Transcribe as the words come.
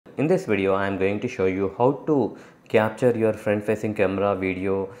In this video I am going to show you how to capture your front facing camera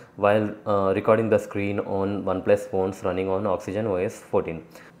video while recording the screen on OnePlus phones running on Oxygen OS 14.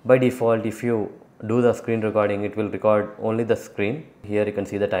 By default, if you do the screen recording, it will record only the screen. Here you can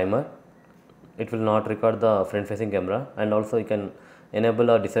see the timer. It will not record the front facing camera, and also you can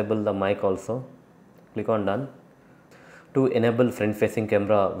enable or disable the mic also. Click on done. To enable front facing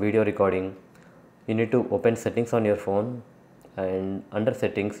camera video recording, you need to open settings on your phone, and under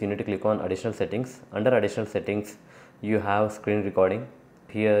settings you need to click on additional settings. Under additional settings you have screen recording.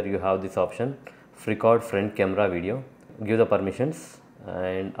 Here you have this option, record front camera video. Give the permissions,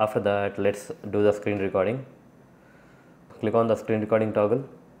 and after that let's do the screen recording. Click on the screen recording toggle.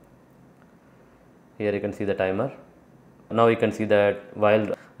 Here you can see the timer. Now you can see that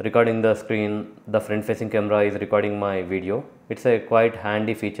while recording the screen, the front facing camera is recording my video. It's a quite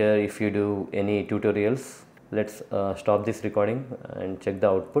handy feature if you do any tutorials. Let's stop this recording and check the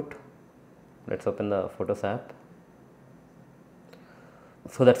output. Let's open the Photos app.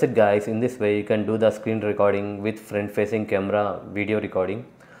 So that's it guys. In this way you can do the screen recording with front facing camera video recording.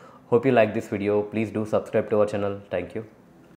 Hope you like this video. Please do subscribe to our channel. Thank you.